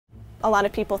A lot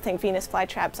of people think Venus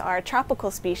flytraps are a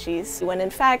tropical species, when in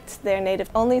fact they're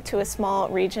native only to a small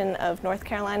region of North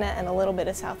Carolina and a little bit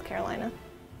of South Carolina.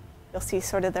 You'll see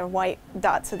sort of their white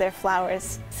dots of their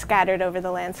flowers scattered over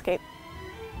the landscape.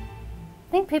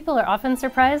 I think people are often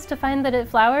surprised to find that it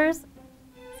flowers.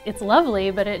 It's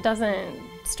lovely, but it doesn't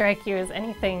strike you as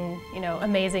anything,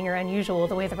 amazing or unusual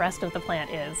the way the rest of the plant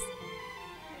is.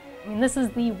 I mean, this is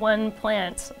the one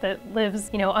plant that lives,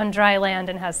 on dry land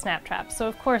and has snap traps, so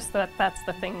of course that's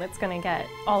the thing that's going to get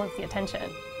all of the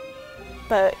attention.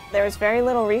 But there's very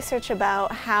little research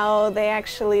about how they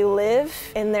actually live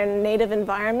in their native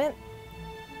environment.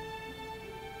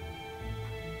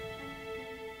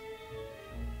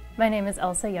 My name is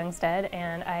Elsa Youngstead,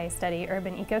 and I study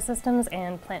urban ecosystems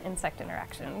and plant-insect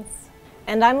interactions.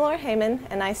 And I'm Laura Heyman,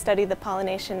 and I study the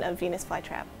pollination of Venus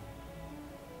flytrap.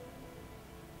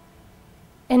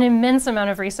 An immense amount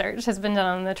of research has been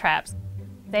done on the traps.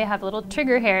 They have little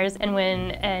trigger hairs, and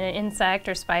when an insect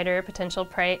or spider, potential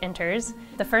prey, enters,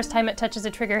 the first time it touches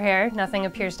a trigger hair, nothing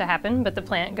appears to happen, but the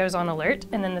plant goes on alert.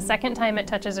 And then the second time it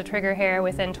touches a trigger hair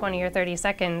within 20 or 30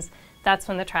 seconds, that's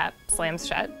when the trap slams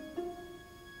shut.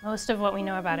 Most of what we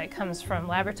know about it comes from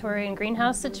laboratory and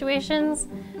greenhouse situations,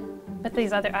 but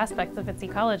these other aspects of its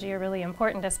ecology are really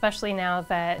important, especially now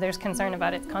that there's concern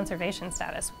about its conservation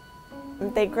status.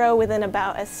 They grow within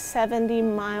about a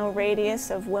 70-mile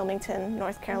radius of Wilmington,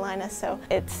 North Carolina, so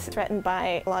it's threatened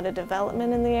by a lot of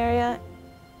development in the area.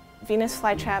 Venus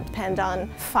flytrap depend on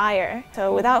fire.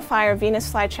 So without fire,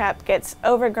 Venus flytrap gets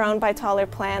overgrown by taller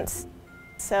plants.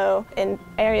 So in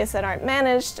areas that aren't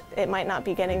managed, it might not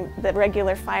be getting the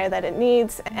regular fire that it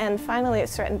needs. And finally,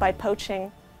 it's threatened by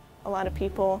poaching. A lot of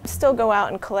people still go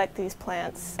out and collect these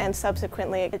plants, and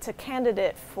subsequently it's a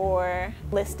candidate for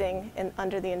listing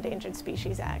under the Endangered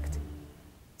Species Act.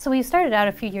 So we started out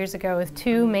a few years ago with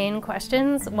two main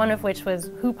questions, one of which was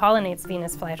who pollinates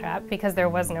Venus flytrap, because there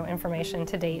was no information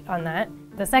to date on that.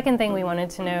 The second thing we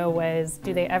wanted to know was,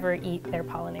 do they ever eat their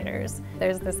pollinators?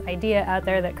 There's this idea out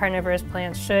there that carnivorous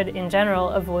plants should, in general,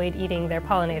 avoid eating their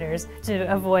pollinators to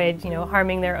avoid,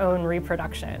 harming their own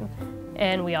reproduction.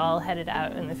 And we all headed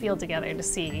out in the field together to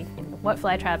see what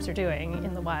flytraps are doing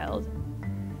in the wild.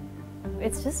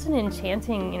 It's just an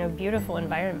enchanting, beautiful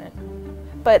environment.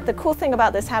 But the cool thing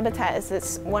about this habitat is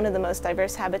it's one of the most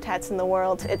diverse habitats in the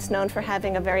world. It's known for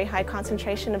having a very high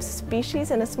concentration of species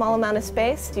in a small amount of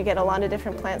space. You get a lot of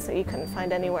different plants that you couldn't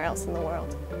find anywhere else in the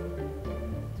world.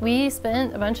 We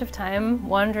spent a bunch of time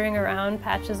wandering around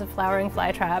patches of flowering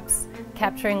flytraps,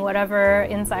 capturing whatever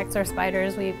insects or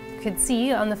spiders we could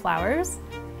see on the flowers.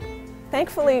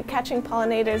 Thankfully, catching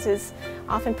pollinators is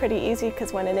often pretty easy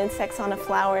because when an insect's on a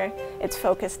flower, it's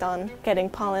focused on getting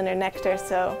pollen or nectar,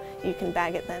 so you can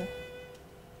bag it then.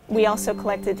 We also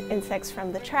collected insects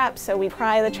from the traps, so we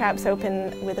pry the traps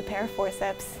open with a pair of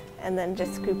forceps and then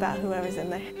just scoop out whoever's in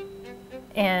there.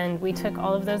 And we took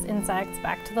all of those insects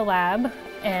back to the lab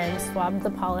and swabbed the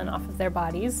pollen off of their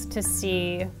bodies to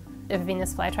see if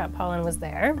Venus flytrap pollen was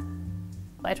there.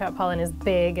 Flytrap pollen is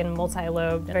big and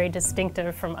multi-lobed, very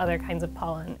distinctive from other kinds of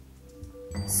pollen.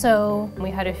 So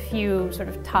we had a few sort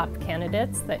of top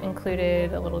candidates that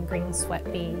included a little green sweat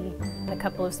bee and a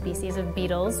couple of species of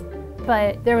beetles.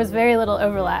 But there was very little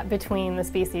overlap between the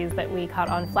species that we caught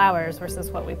on flowers versus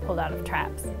what we pulled out of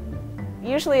traps.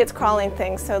 Usually it's crawling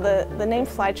things, so the name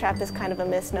flytrap is kind of a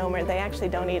misnomer. They actually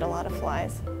don't eat a lot of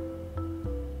flies.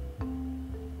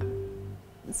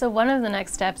 So one of the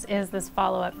next steps is this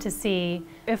follow-up to see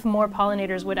if more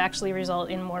pollinators would actually result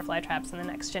in more flytraps in the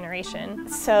next generation.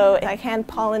 So I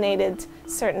hand-pollinated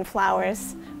certain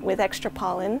flowers with extra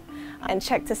pollen and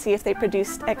checked to see if they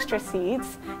produced extra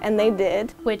seeds, and they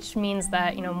did. Which means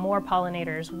that, more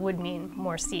pollinators would mean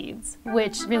more seeds,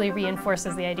 which really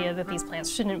reinforces the idea that these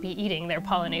plants shouldn't be eating their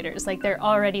pollinators. Like, they're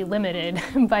already limited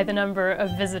by the number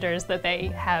of visitors that they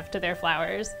have to their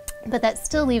flowers. But that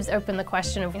still leaves open the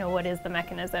question of, what is the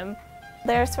mechanism?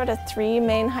 There are sort of three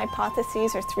main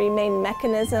hypotheses or three main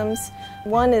mechanisms.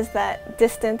 One is that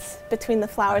distance between the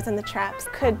flowers and the traps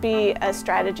could be a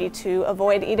strategy to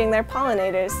avoid eating their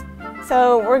pollinators.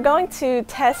 So we're going to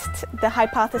test the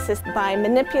hypothesis by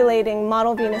manipulating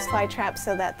model Venus flytraps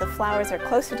so that the flowers are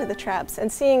closer to the traps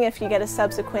and seeing if you get a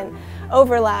subsequent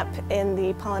overlap in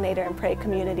the pollinator and prey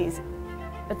communities.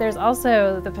 But there's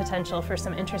also the potential for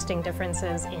some interesting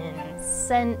differences in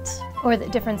scent or the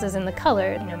differences in the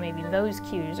color. Maybe those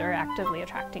cues are actively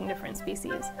attracting different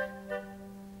species.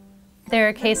 There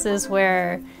are cases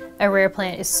where a rare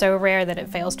plant is so rare that it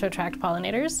fails to attract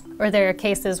pollinators, or there are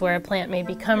cases where a plant may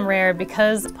become rare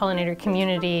because the pollinator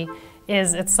community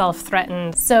is itself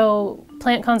threatened. So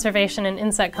plant conservation and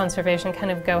insect conservation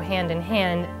kind of go hand in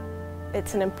hand.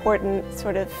 It's an important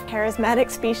sort of charismatic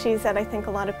species that I think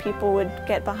a lot of people would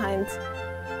get behind.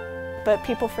 But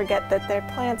people forget that they're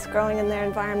plants growing in their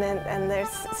environment, and there's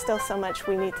still so much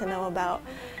we need to know about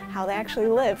how they actually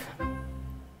live.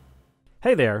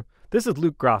 Hey there, this is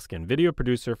Luke Groskin, video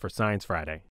producer for Science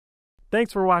Friday.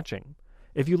 Thanks for watching.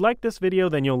 If you like this video,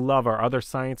 then you'll love our other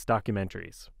science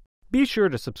documentaries. Be sure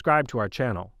to subscribe to our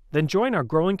channel, then join our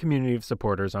growing community of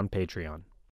supporters on Patreon.